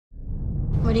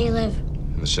Where do you live?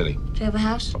 In the city. Do you have a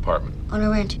house? Apartment. Own or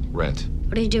rent? Rent.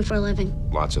 What do you do for a living?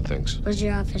 Lots of things. Where's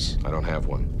your office? I don't have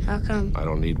one. How come? I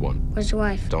don't need one. Where's your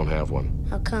wife? Don't have one.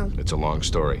 How come? It's a long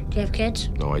story. Do you have kids?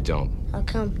 No, I don't. How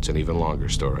come? It's an even longer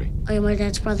story. Are you my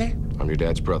dad's brother? I'm your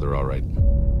dad's brother, all right.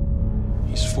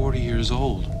 He's 40 years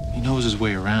old. He knows his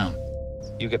way around.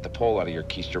 You get the pole out of your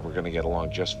keister, we're gonna get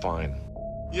along just fine.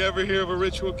 You ever hear of a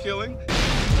ritual killing?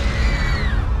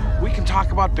 We can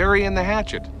talk about burying the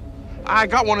hatchet. I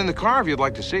got one in the car if you'd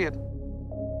like to see it.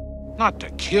 Not to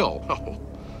kill, no.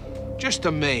 Just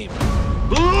to maim.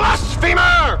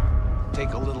 Blasphemer!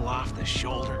 Take a little off the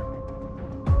shoulder.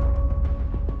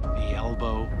 The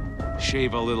elbow.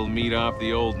 Shave a little meat off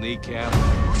the old kneecap.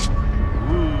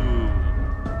 Ooh.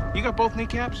 You got both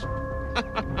kneecaps?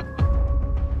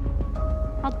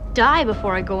 I'll die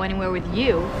before I go anywhere with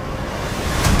you.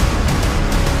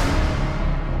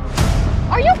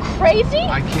 Are you crazy?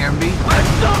 I can be.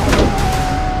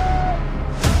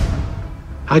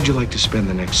 How'd you like to spend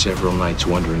the next several nights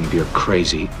wondering if your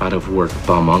crazy, out-of-work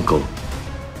bum uncle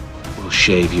will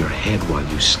shave your head while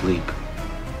you sleep?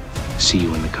 See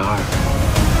you in the car.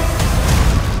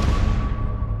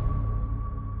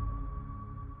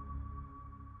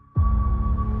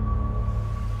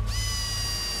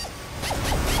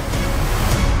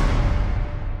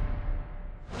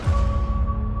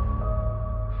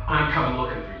 I'm coming looking.